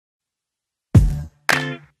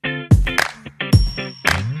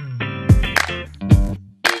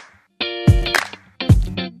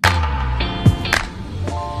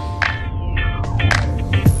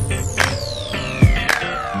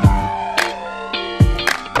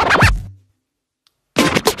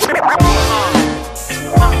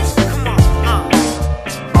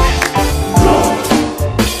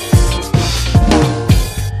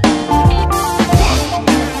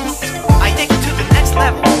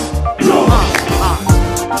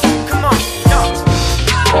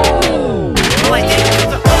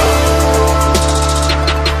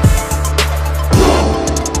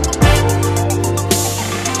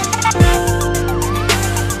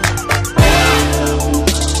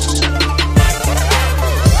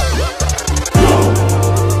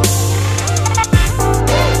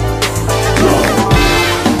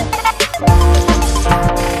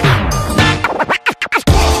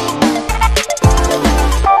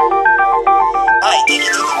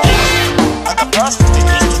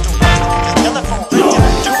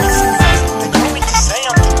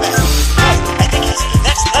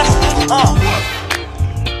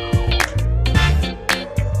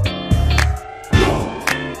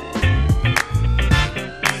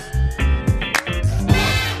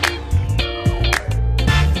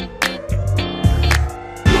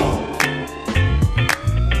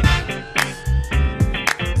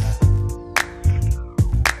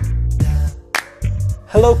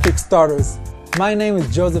Hello Kickstarters, my name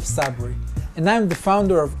is Joseph Sabri and I'm the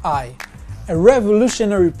founder of ESTI, a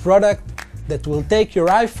revolutionary product that will take your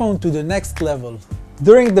iPhone to the next level.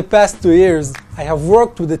 During the past 2 years, I have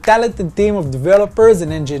worked with a talented team of developers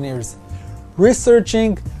and engineers,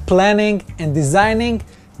 researching, planning and designing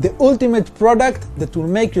the ultimate product that will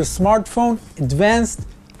make your smartphone advanced,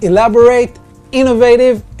 elaborate,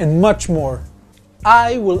 innovative and much more.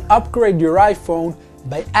 I will upgrade your iPhone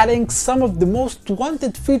by adding some of the most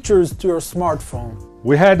wanted features to your smartphone.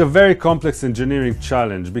 We had a very complex engineering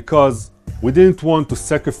challenge because we didn't want to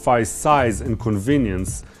sacrifice size and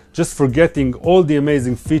convenience, just forgetting all the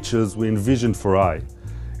amazing features we envisioned for ESTI.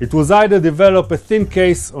 It was either develop a thin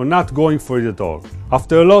case or not going for it at all.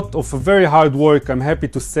 After a lot of very hard work, I'm happy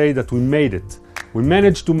to say that we made it. We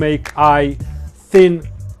managed to make ESTI thin,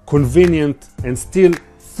 convenient, and still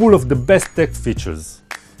full of the best tech features.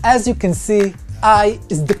 As you can see,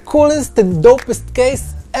 ESTI is the coolest and dopest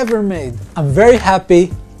case ever made. I'm very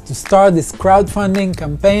happy to start this crowdfunding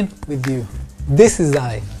campaign with you. This is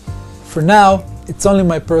ESTI. For now, it's only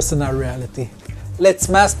my personal reality. Let's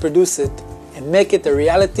mass produce it and make it a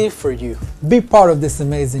reality for you. Be part of this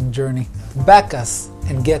amazing journey. Back us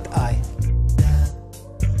and get ESTI.